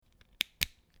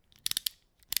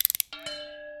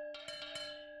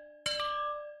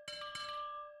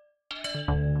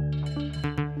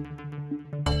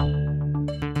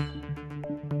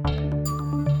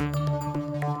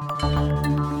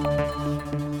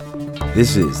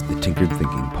This is the Tinkered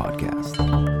Thinking Podcast,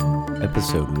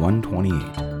 episode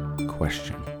 128,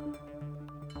 Question.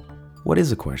 What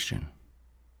is a question?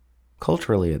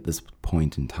 Culturally, at this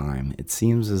point in time, it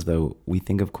seems as though we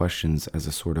think of questions as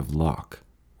a sort of lock,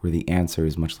 where the answer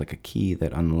is much like a key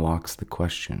that unlocks the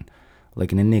question,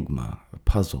 like an enigma, a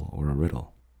puzzle, or a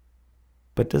riddle.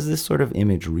 But does this sort of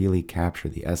image really capture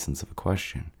the essence of a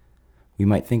question? We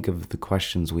might think of the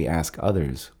questions we ask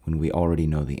others when we already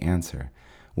know the answer,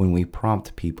 when we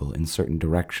prompt people in certain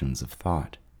directions of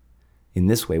thought. In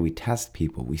this way, we test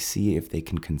people. We see if they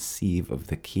can conceive of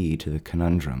the key to the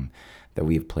conundrum that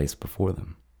we have placed before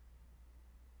them.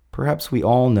 Perhaps we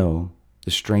all know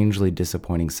the strangely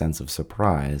disappointing sense of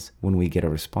surprise when we get a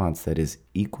response that is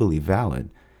equally valid,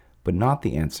 but not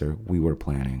the answer we were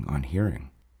planning on hearing.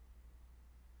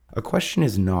 A question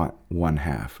is not one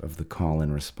half of the call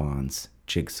and response,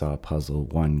 jigsaw puzzle,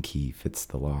 one key fits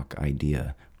the lock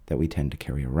idea that we tend to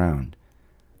carry around.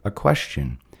 A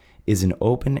question is an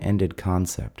open-ended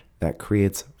concept that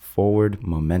creates forward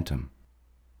momentum.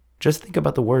 Just think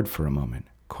about the word for a moment.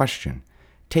 Question.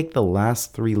 Take the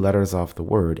last 3 letters off the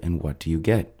word, and what do you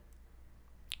get?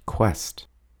 Quest.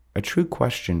 A true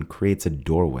question creates a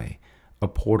doorway, a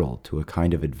portal to a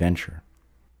kind of adventure.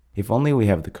 If only we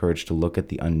have the courage to look at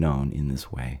the unknown in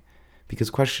this way, because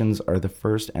questions are the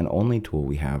first and only tool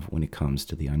we have when it comes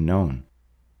to the unknown.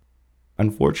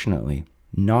 Unfortunately,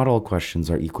 not all questions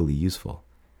are equally useful,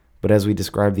 but as we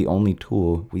describe the only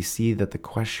tool, we see that the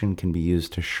question can be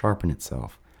used to sharpen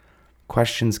itself.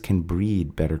 Questions can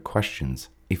breed better questions,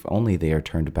 if only they are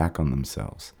turned back on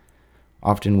themselves.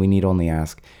 Often we need only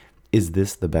ask, is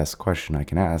this the best question I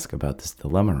can ask about this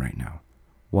dilemma right now?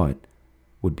 What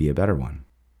would be a better one?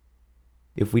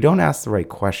 If we don't ask the right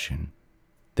question,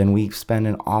 then we spend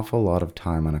an awful lot of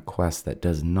time on a quest that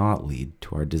does not lead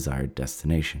to our desired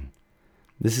destination.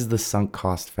 This is the sunk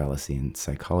cost fallacy in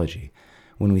psychology,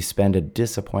 when we spend a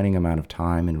disappointing amount of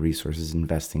time and resources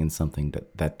investing in something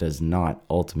that does not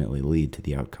ultimately lead to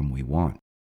the outcome we want.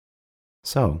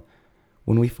 So,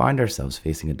 when we find ourselves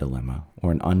facing a dilemma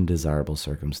or an undesirable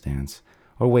circumstance,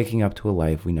 or waking up to a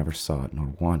life we never sought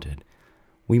nor wanted,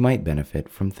 we might benefit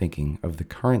from thinking of the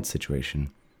current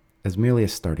situation as merely a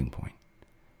starting point.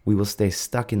 We will stay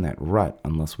stuck in that rut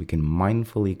unless we can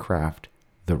mindfully craft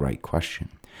the right question,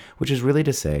 which is really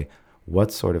to say,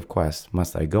 what sort of quest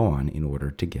must I go on in order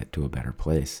to get to a better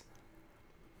place?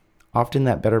 Often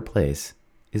that better place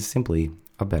is simply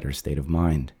a better state of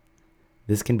mind.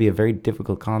 This can be a very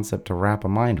difficult concept to wrap a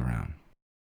mind around.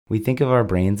 We think of our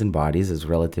brains and bodies as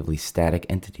relatively static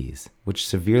entities, which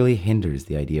severely hinders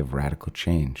the idea of radical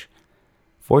change.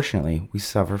 Fortunately, we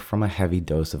suffer from a heavy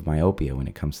dose of myopia when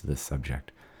it comes to this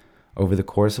subject. Over the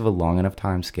course of a long enough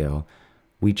time scale,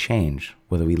 we change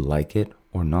whether we like it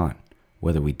or not,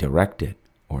 whether we direct it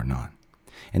or not.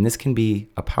 And this can be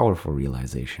a powerful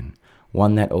realization,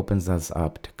 one that opens us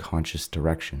up to conscious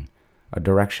direction, a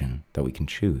direction that we can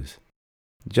choose.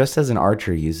 Just as an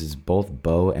archer uses both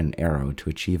bow and arrow to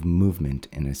achieve movement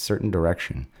in a certain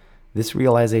direction, this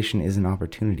realization is an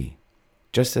opportunity.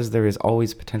 Just as there is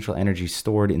always potential energy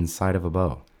stored inside of a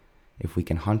bow, if we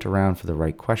can hunt around for the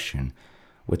right question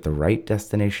with the right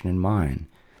destination in mind,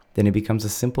 then it becomes a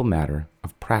simple matter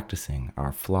of practicing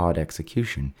our flawed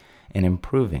execution and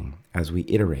improving as we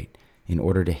iterate in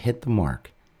order to hit the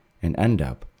mark and end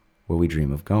up where we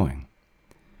dream of going.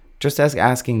 Just as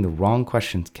asking the wrong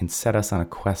questions can set us on a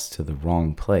quest to the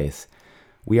wrong place,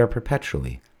 we are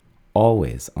perpetually,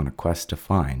 always on a quest to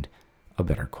find a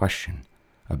better question,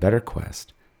 a better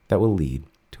quest that will lead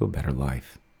to a better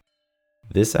life.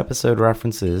 This episode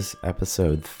references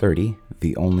episode 30,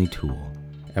 The Only Tool,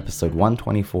 episode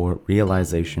 124,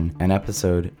 Realization, and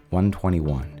episode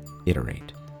 121,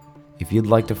 Iterate. If you'd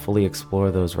like to fully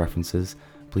explore those references,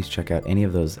 please check out any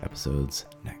of those episodes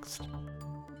next.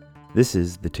 This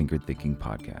is the Tinkered Thinking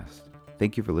Podcast.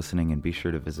 Thank you for listening, and be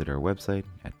sure to visit our website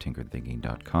at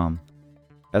tinkeredthinking.com.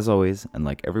 As always, and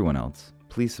like everyone else,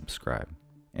 please subscribe.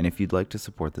 And if you'd like to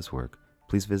support this work,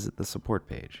 please visit the support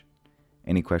page.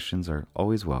 Any questions are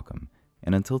always welcome,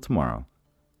 and until tomorrow,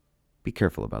 be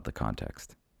careful about the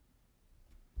context.